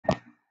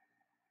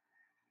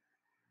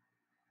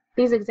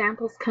These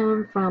examples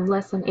come from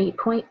Lesson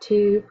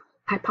 8.2,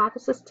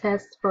 Hypothesis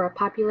Tests for a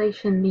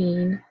Population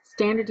Mean,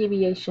 Standard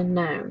Deviation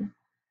Known.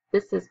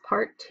 This is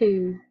Part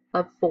 2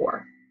 of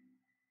 4.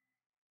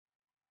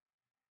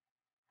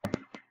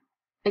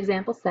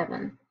 Example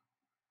 7.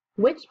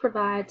 Which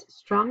provides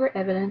stronger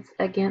evidence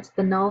against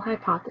the null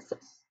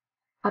hypothesis?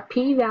 A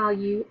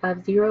p-value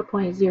of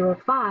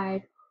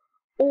 0.05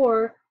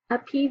 or a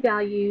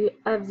p-value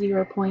of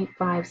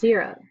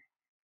 0.50?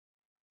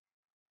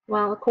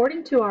 Well,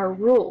 according to our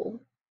rule,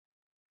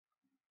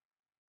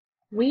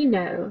 we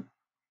know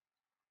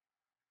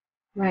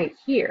right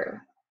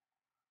here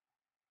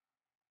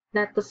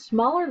that the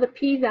smaller the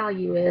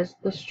p-value is,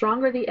 the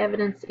stronger the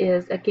evidence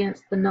is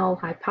against the null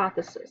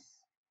hypothesis.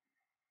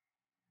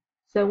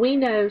 So we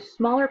know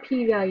smaller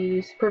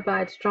p-values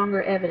provide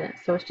stronger evidence.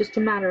 So it's just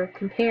a matter of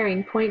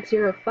comparing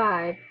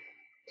 0.05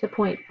 to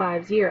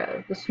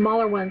 0.50. The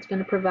smaller one's going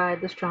to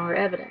provide the stronger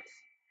evidence.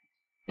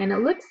 And it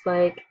looks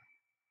like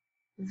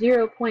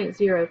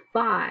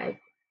 0.05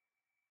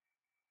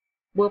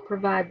 will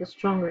provide the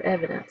stronger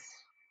evidence.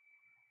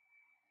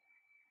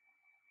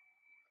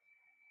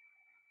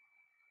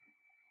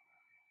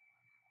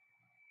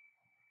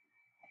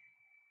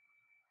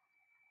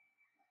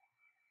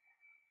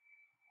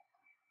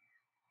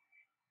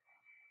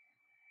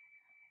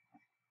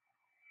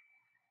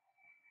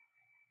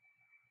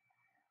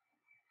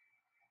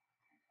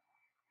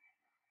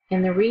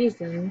 And the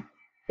reason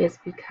is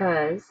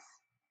because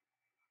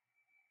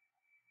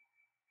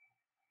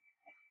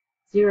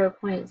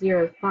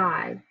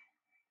 0.05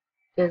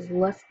 is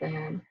less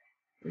than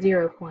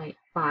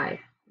 0.50.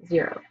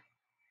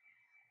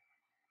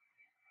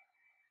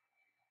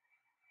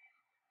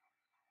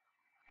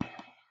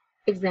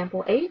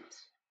 Example 8.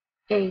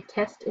 A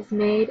test is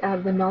made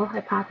of the null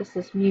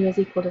hypothesis mu is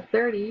equal to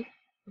 30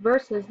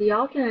 versus the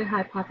alternate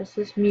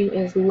hypothesis mu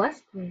is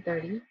less than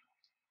 30.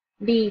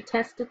 The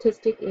test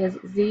statistic is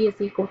z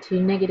is equal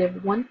to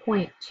negative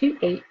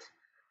 1.28.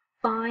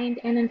 Find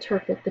and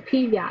interpret the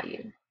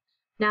p-value.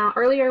 Now,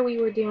 earlier we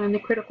were doing the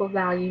critical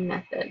value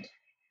method,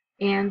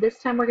 and this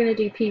time we're going to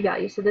do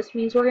p-value. So this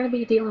means we're going to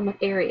be dealing with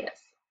areas.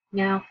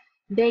 Now,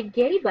 they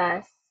gave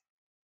us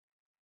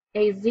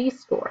a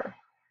z-score.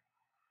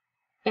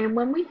 And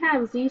when we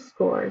have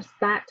z-scores,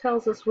 that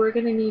tells us we're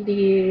going to need to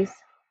use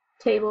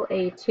table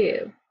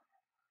A2.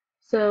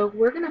 So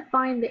we're going to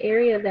find the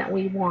area that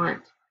we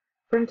want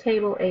from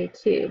table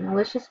A2. Now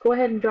let's just go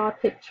ahead and draw a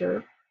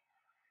picture.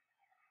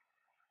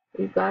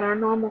 We've got our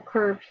normal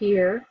curve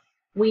here.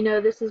 We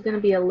know this is going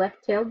to be a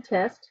left-tailed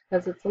test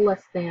because it's a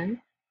less than.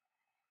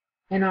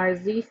 And our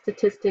z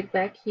statistic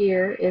back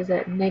here is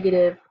at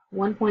negative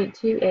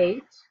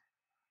 1.28.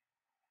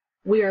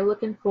 We are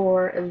looking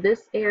for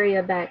this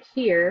area back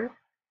here.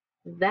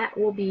 That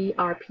will be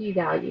our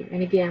p-value.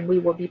 And again, we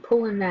will be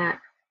pulling that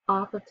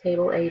off of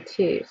table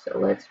A2. So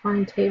let's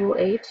find table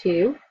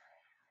A2.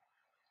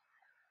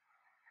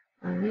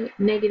 All right,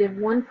 negative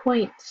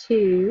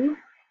 1.2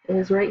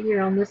 is right here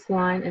on this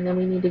line, and then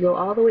we need to go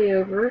all the way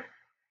over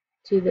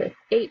to the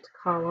 8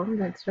 column.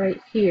 That's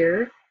right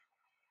here.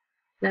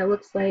 That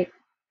looks like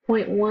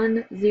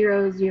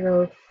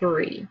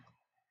 0.1003.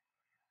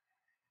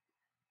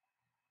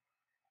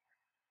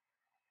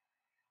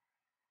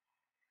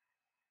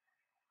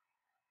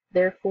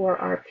 Therefore,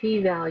 our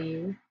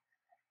p-value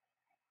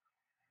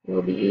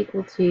will be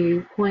equal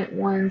to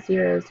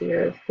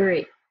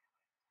 0.1003.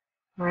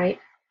 All right,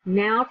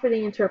 now for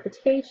the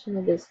interpretation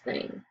of this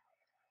thing.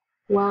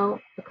 Well,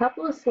 a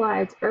couple of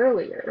slides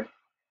earlier,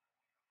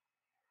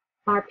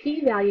 our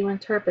p-value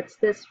interprets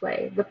this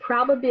way. The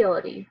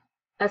probability,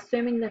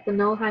 assuming that the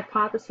null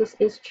hypothesis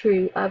is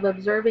true, of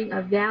observing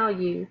a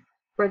value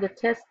for the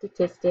test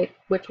statistic,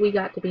 which we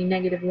got to be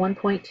negative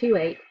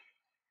 1.28,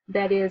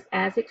 that is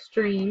as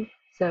extreme,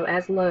 so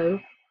as low,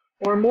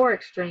 or more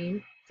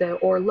extreme, so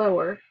or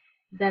lower,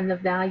 than the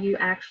value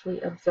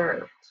actually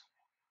observed.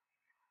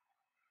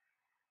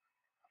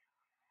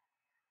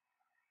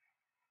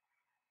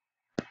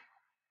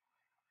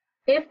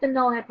 If the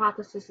null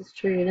hypothesis is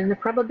true, then the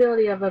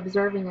probability of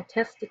observing a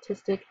test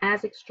statistic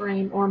as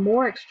extreme or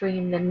more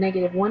extreme than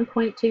negative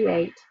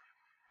 1.28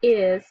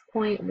 is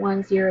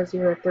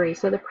 0.1003.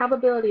 So the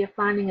probability of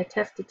finding a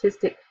test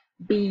statistic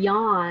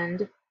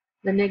beyond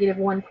the negative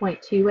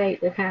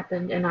 1.28 that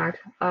happened in our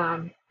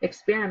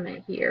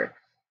experiment here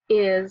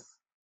is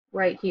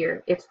right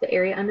here. It's the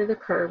area under the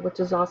curve, which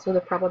is also the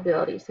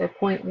probability, so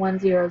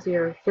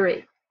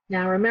 0.1003.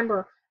 Now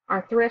remember,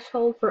 our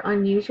threshold for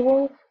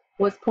unusual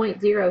was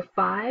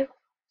 0.05,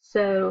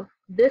 so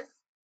this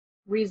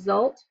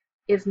result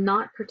is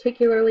not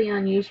particularly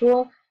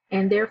unusual,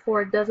 and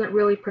therefore it doesn't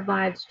really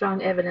provide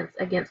strong evidence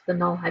against the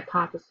null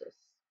hypothesis.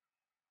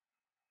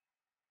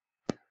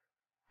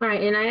 All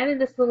right, and I added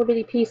this little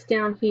bitty piece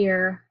down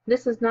here.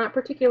 This is not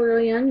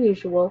particularly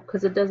unusual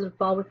because it doesn't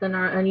fall within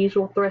our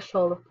unusual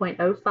threshold of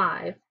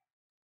 0.05.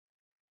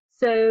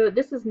 So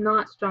this is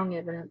not strong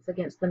evidence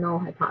against the null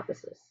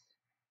hypothesis.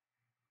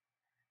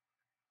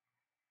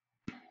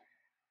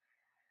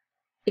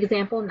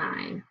 Example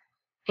 9.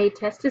 A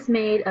test is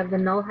made of the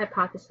null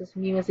hypothesis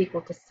mu is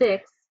equal to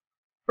 6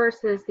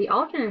 versus the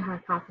alternate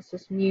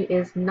hypothesis mu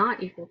is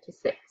not equal to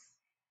 6.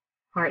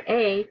 Part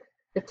A,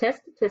 the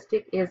test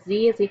statistic is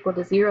z is equal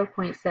to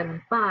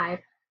 0.75.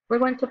 We're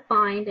going to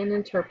find and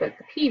interpret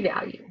the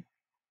p-value.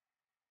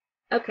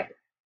 Okay,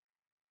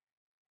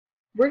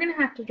 we're going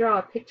to have to draw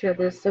a picture of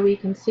this so we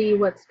can see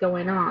what's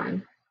going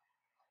on.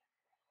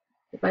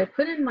 If I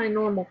put in my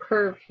normal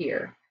curve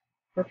here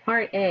for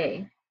part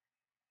A,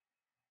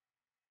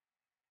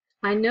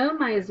 I know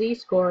my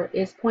z-score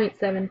is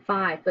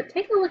 0.75, but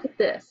take a look at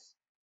this.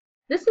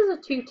 This is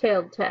a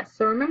two-tailed test.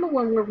 So remember,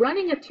 when we're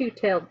running a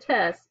two-tailed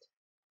test,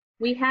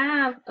 we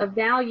have a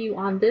value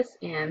on this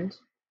end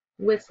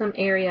with some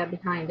area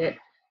behind it,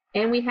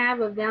 and we have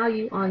a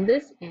value on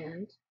this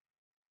end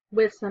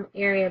with some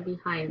area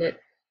behind it.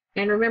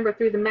 And remember,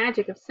 through the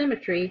magic of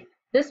symmetry,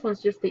 this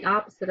one's just the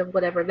opposite of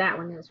whatever that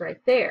one is right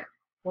there.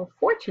 Well,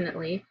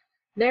 fortunately,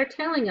 they're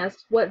telling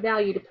us what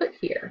value to put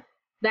here.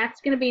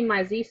 That's going to be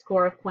my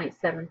z-score of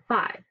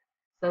 0.75.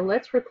 So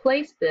let's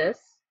replace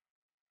this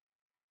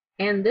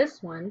and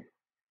this one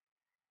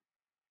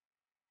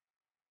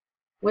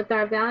with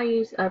our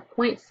values of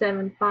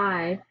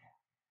 0.75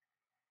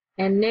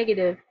 and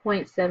negative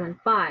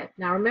 0.75.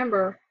 Now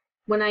remember,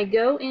 when I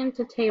go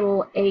into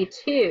table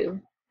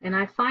A2 and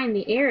I find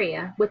the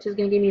area, which is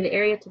going to give me the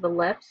area to the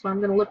left, so I'm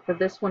going to look for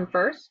this one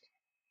first.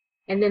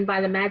 And then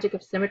by the magic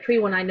of symmetry,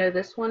 when I know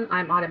this one,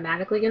 I'm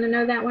automatically going to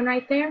know that one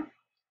right there.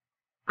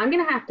 I'm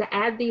going to have to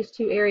add these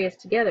two areas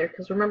together,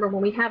 because remember,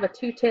 when we have a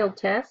two-tailed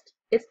test,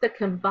 it's the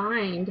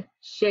combined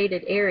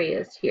shaded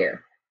areas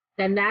here.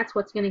 And that's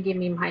what's going to give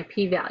me my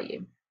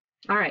p-value.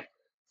 All right,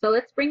 so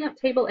let's bring up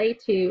table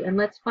A2 and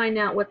let's find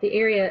out what the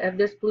area of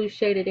this blue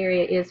shaded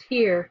area is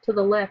here to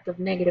the left of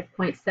negative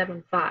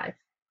 0.75.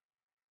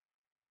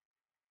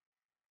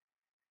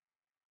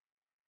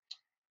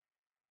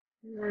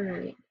 All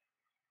right,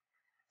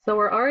 so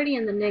we're already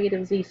in the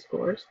negative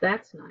z-scores.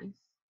 That's nice.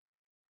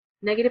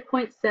 Negative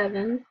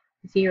 0.7,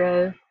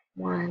 0,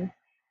 1,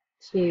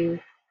 2,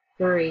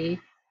 3,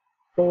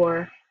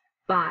 4,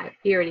 5.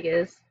 Here it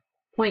is,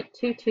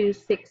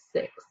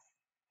 0.2266.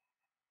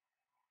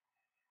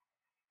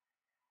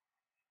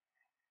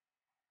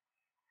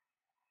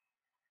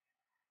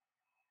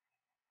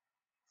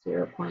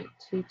 Zero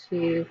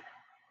 0.2266.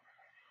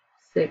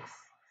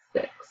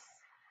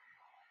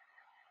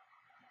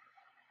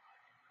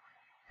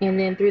 And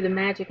then through the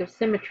magic of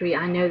symmetry,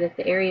 I know that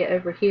the area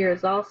over here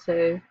is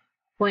also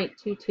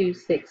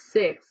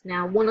 0.2266.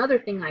 Now, one other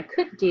thing I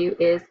could do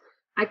is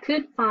I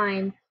could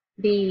find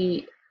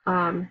the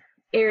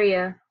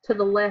area to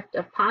the left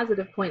of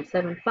positive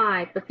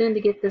 0.75, but then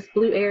to get this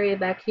blue area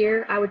back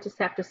here, I would just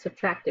have to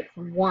subtract it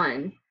from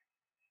 1.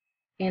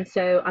 And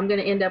so I'm going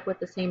to end up with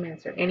the same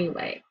answer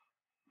anyway.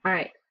 All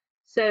right,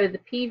 so the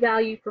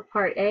p-value for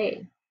part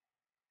A,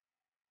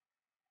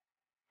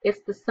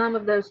 it's the sum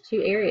of those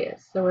two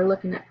areas. So we're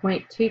looking at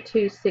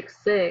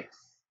 0.2266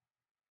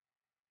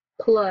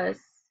 plus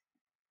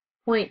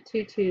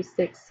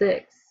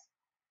 0.2266.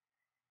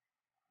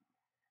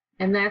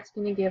 And that's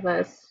going to give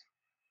us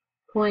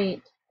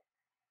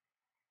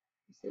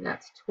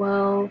that's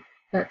 12,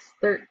 that's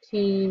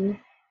 13,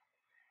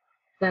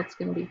 that's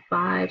going to be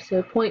 5.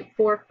 So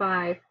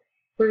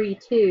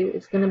 0.4532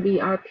 is going to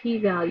be our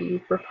p-value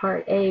for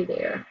part A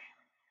there.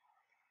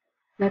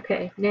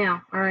 Okay,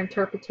 now our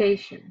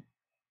interpretation.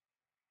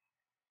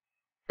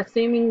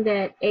 Assuming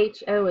that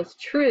HO is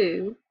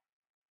true,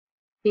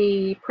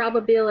 the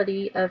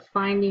probability of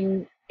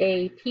finding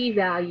a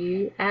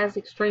p-value as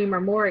extreme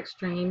or more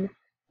extreme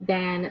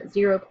than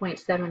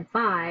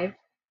 0.75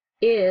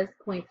 is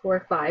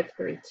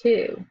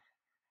 0.4532.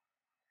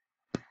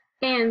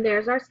 And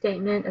there's our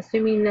statement.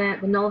 Assuming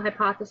that the null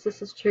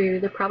hypothesis is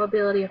true, the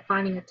probability of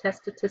finding a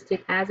test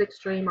statistic as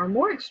extreme or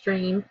more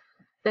extreme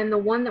than the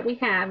one that we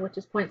have, which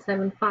is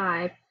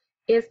 0.75,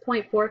 is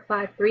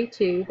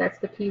 0.4532. That's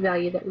the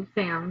p-value that we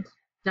found.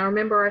 Now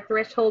remember, our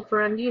threshold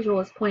for unusual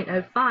is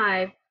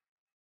 0.05.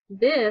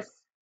 This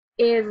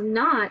is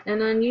not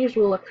an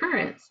unusual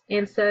occurrence,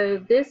 and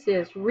so this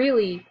is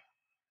really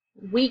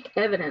weak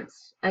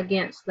evidence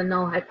against the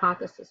null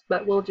hypothesis,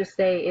 but we'll just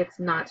say it's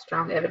not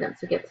strong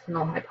evidence against the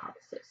null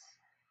hypothesis.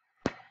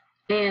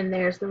 And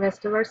there's the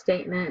rest of our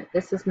statement.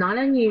 This is not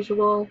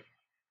unusual,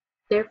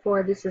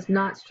 therefore this is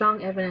not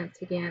strong evidence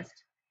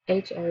against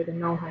HO, the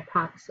null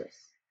hypothesis.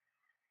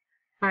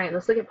 All right,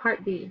 let's look at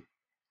part B.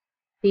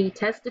 The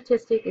test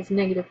statistic is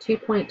negative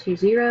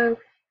 2.20.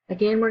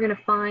 Again, we're going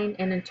to find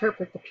and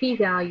interpret the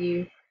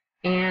p-value,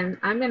 and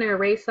I'm going to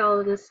erase all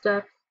of this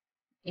stuff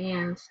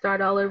and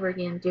start all over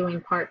again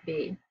doing part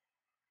B.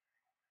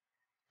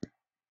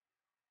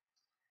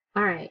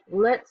 All right,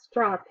 let's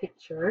draw a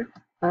picture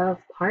of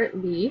part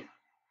B.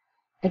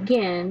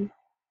 Again,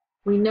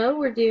 we know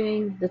we're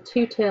doing the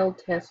two-tailed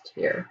test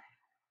here.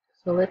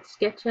 So let's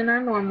sketch in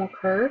our normal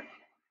curve.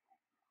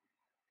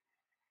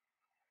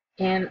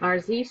 And our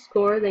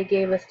z-score, they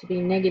gave us to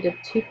be negative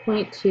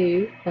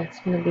 2.2. That's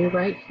going to be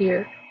right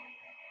here.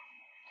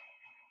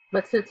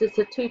 But since it's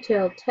a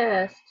two-tailed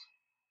test,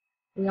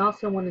 we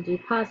also want to do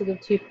positive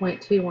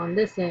 2.2 on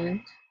this end.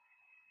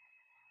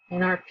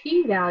 And our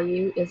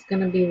p-value is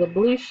going to be the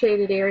blue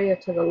shaded area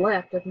to the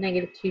left of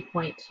negative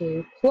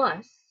 2.2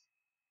 plus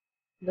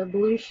the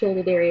blue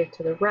shaded area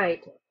to the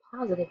right of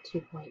positive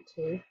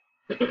 2.2.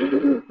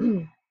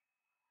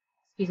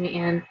 Excuse me,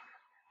 and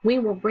we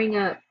will bring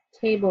up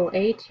table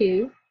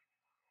A2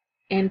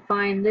 and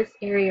find this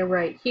area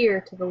right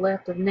here to the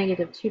left of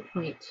negative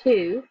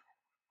 2.2.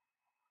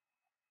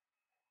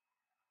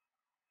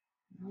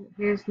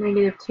 Here's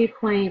negative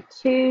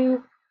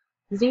 2.20.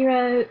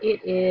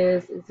 It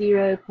is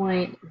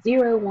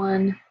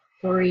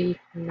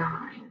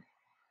 0.0139.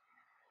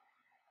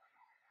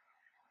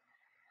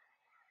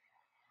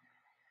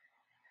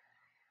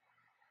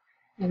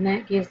 And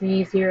that gives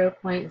me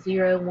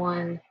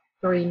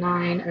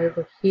 0.0139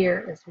 over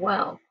here as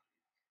well.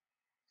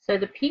 So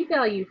the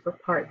p-value for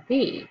part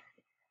B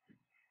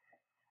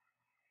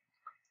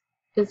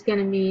is going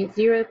to be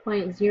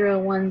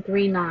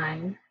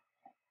 0.0139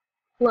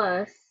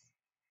 plus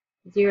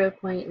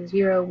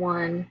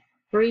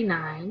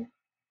 0.0139,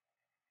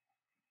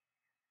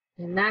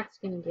 and that's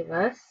going to give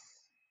us,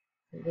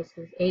 this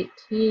is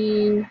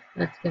 18,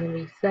 that's going to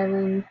be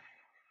 7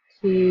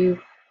 to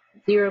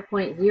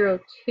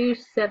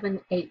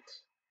 0.0278.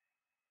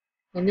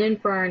 And then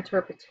for our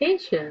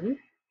interpretation,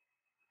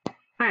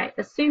 all right,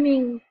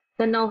 assuming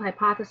the null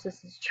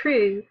hypothesis is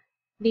true,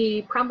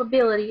 the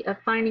probability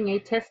of finding a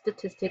test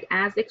statistic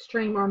as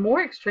extreme or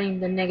more extreme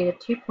than negative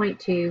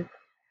 2.2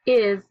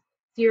 is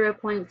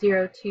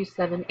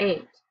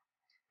 0.0278.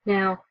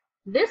 Now,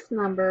 this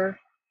number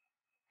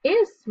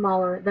is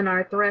smaller than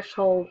our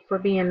threshold for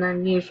being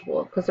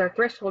unusual, because our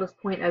threshold is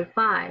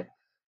 0.05.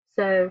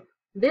 So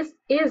this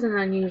is an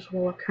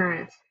unusual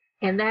occurrence,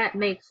 and that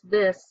makes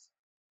this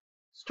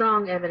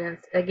strong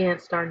evidence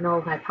against our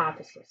null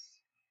hypothesis.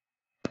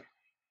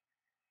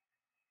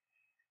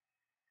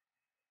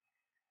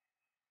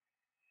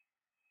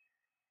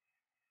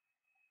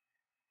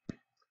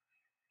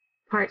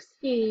 Part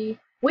C,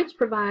 which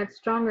provides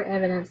stronger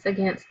evidence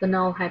against the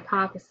null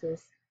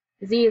hypothesis,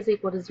 z is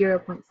equal to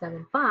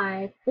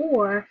 0.75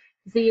 or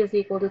z is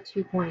equal to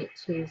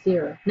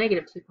 2.20,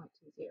 negative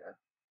 2.20.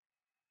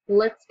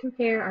 Let's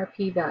compare our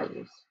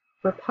p-values.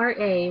 For part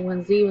A,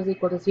 when z was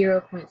equal to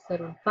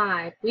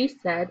 0.75, we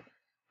said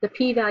the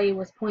p-value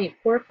was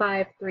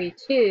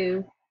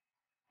 0.4532,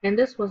 and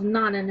this was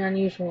not an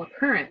unusual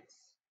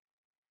occurrence.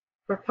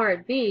 For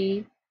part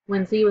B,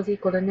 when z was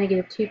equal to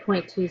negative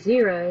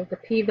 2.20, the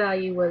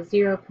p-value was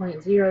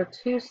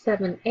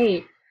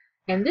 0.0278,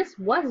 and this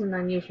was an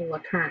unusual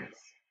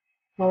occurrence.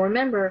 Well,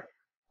 remember,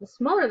 the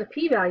smaller the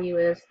p-value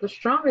is, the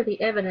stronger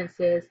the evidence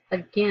is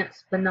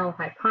against the null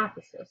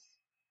hypothesis.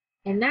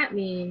 And that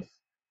means,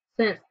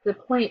 since the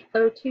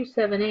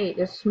 0.0278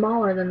 is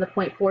smaller than the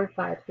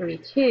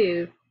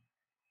 0.4532,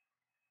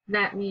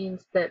 that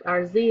means that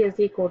our z is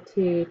equal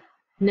to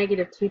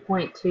negative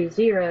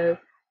 2.20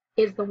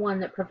 is the one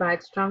that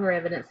provides stronger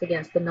evidence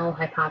against the null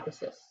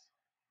hypothesis.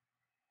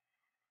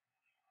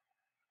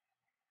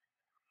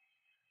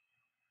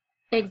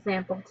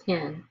 Example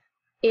 10.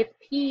 If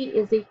p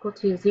is equal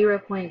to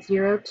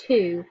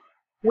 0.02,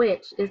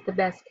 which is the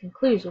best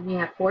conclusion? We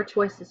have four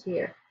choices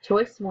here.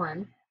 Choice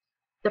 1,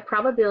 the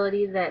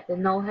probability that the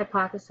null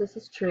hypothesis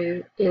is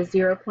true is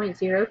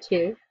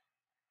 0.02.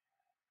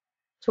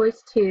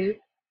 Choice 2,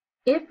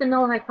 if the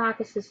null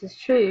hypothesis is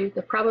true,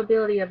 the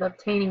probability of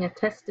obtaining a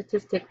test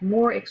statistic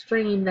more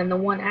extreme than the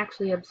one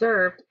actually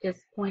observed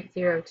is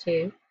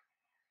 0.02.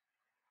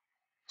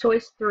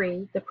 Choice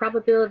 3, the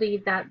probability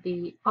that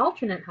the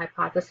alternate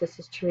hypothesis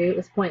is true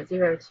is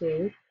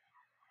 0.02.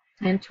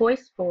 And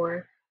choice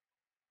 4,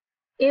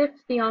 if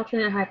the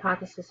alternate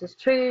hypothesis is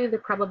true, the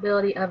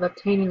probability of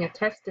obtaining a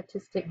test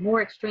statistic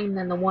more extreme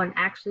than the one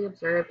actually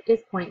observed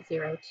is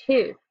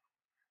 0.02.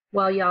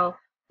 Well, y'all,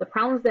 the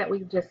problems that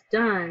we've just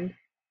done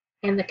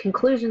and the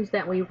conclusions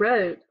that we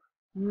wrote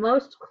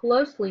most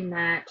closely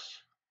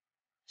match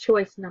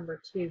choice number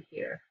 2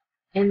 here,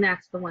 and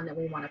that's the one that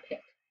we want to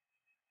pick.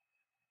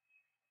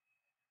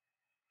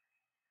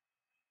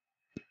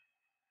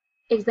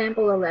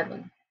 Example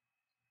 11.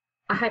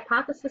 A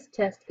hypothesis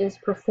test is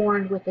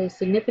performed with a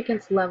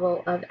significance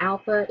level of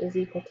alpha is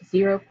equal to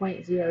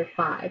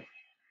 0.05.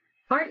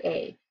 Part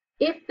A,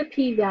 if the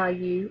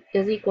p-value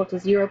is equal to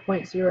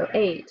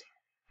 0.08,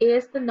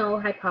 is the null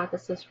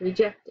hypothesis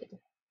rejected?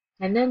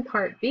 And then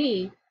part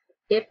B,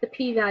 if the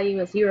p-value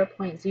is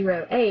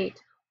 0.08,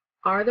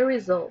 are the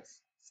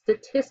results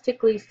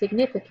statistically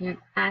significant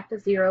at the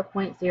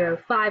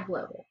 0.05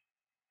 level?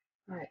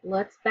 All right,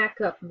 let's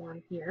back up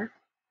one here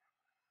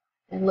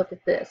and look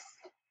at this.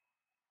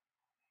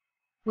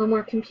 When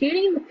we're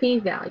computing the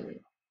p-value,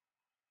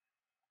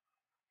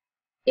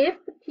 if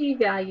the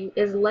p-value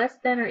is less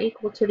than or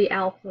equal to the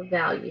alpha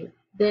value,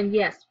 then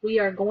yes, we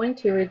are going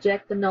to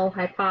reject the null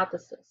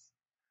hypothesis.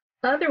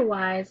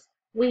 Otherwise,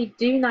 we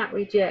do not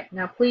reject.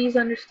 Now, please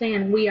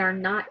understand, we are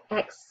not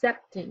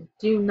accepting.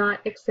 Do not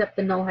accept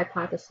the null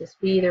hypothesis.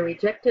 We either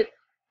reject it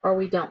or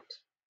we don't.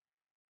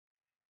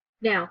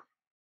 Now,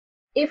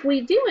 if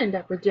we do end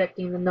up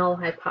rejecting the null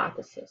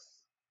hypothesis,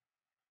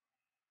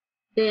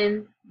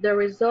 then the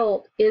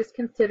result is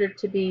considered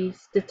to be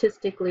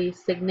statistically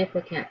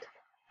significant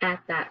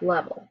at that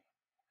level.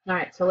 All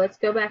right, so let's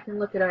go back and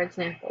look at our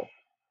example.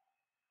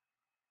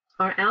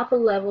 Our alpha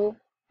level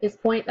is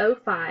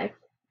 0.05,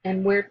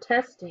 and we're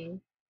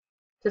testing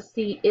to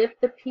see if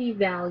the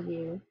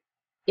p-value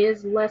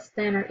is less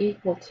than or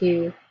equal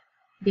to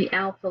the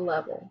alpha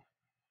level.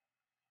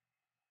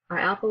 Our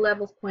alpha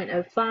level is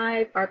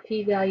 0.05, our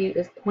p-value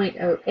is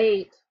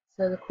 0.08,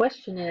 so the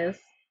question is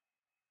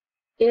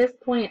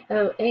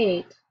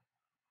 0.08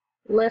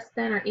 less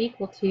than or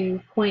equal to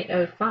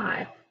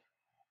 0.05?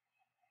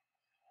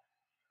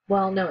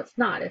 Well, no, it's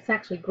not. It's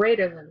actually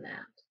greater than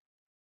that.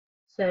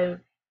 So,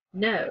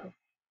 no,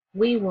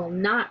 we will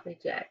not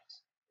reject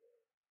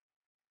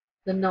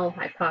the null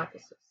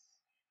hypothesis.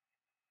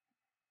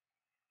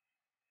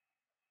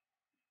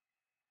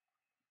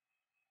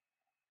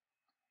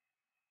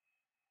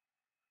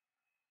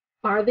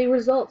 Are the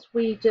results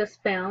we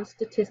just found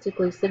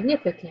statistically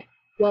significant?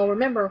 Well,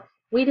 remember,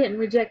 we didn't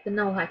reject the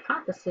null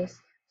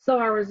hypothesis, so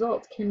our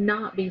results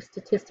cannot be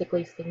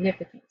statistically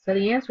significant. So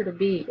the answer to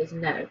B is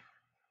no.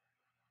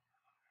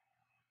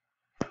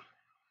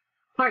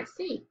 Part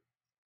C.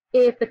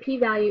 If the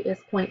p-value is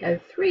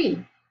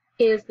 0.03,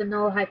 is the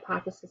null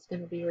hypothesis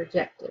going to be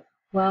rejected?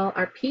 Well,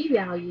 our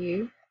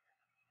p-value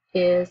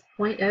is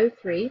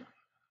 0.03,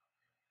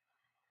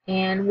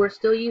 and we're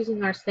still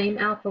using our same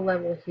alpha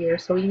level here,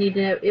 so we need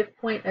to know if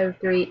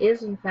 0.03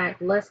 is in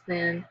fact less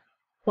than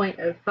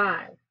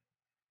 0.05.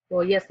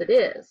 Well, yes, it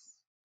is.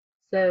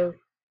 So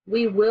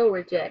we will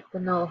reject the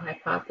null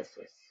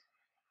hypothesis.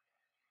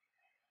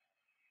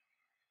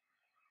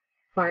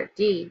 Part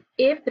D.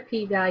 If the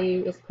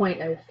p-value is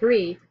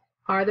 0.03,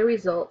 are the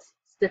results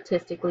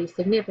statistically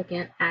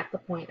significant at the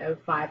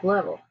 0.05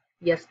 level?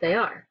 Yes, they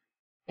are.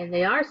 And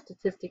they are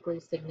statistically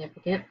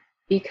significant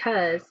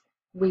because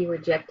we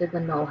rejected the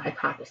null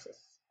hypothesis.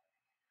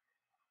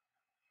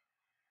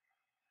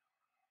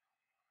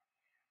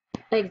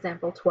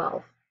 Example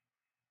 12.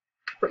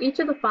 For each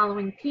of the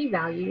following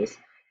p-values,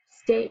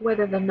 state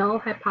whether the null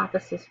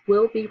hypothesis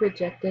will be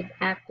rejected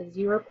at the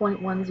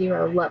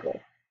 0.10 level.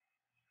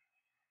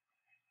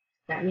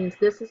 That means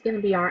this is going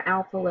to be our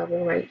alpha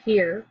level right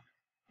here,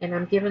 and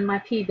I'm given my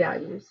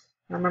p-values.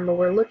 Remember,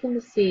 we're looking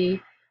to see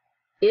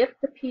if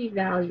the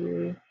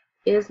p-value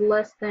is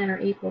less than or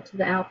equal to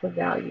the alpha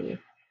value,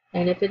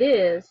 and if it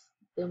is,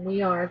 then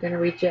we are going to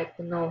reject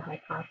the null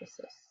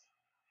hypothesis.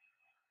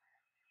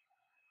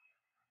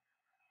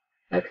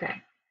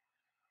 Okay,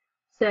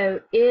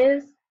 so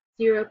is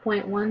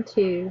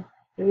 0.12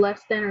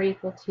 less than or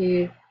equal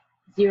to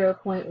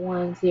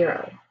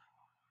 0.10?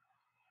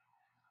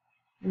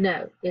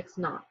 No, it's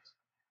not.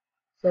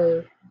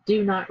 So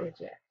do not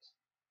reject.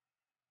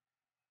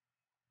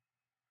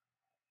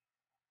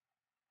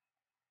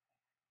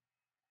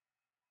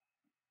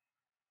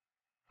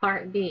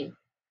 Part B,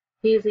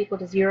 p is equal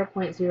to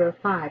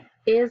 0.05.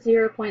 Is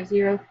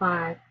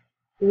 0.05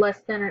 less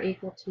than or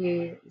equal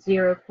to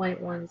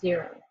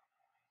 0.10?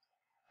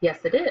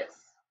 Yes, it is.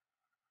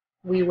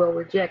 We will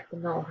reject the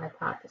null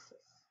hypothesis.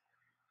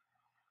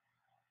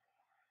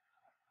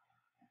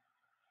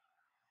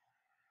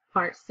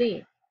 Part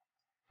C,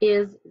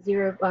 is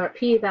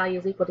p value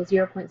is equal to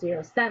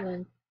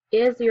 0.07.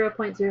 Is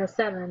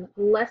 0.07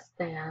 less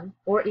than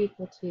or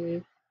equal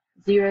to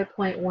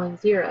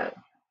 0.10?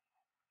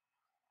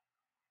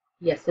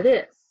 Yes, it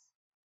is.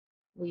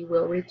 We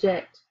will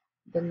reject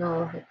the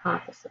null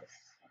hypothesis.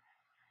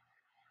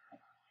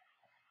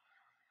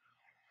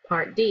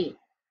 Part D,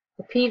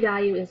 the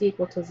p-value is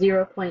equal to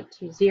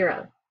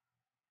 0.20.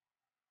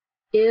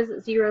 Is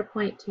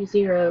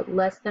 0.20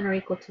 less than or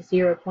equal to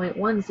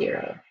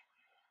 0.10?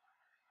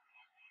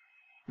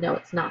 No,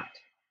 it's not.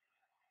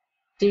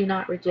 Do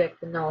not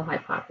reject the null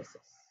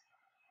hypothesis.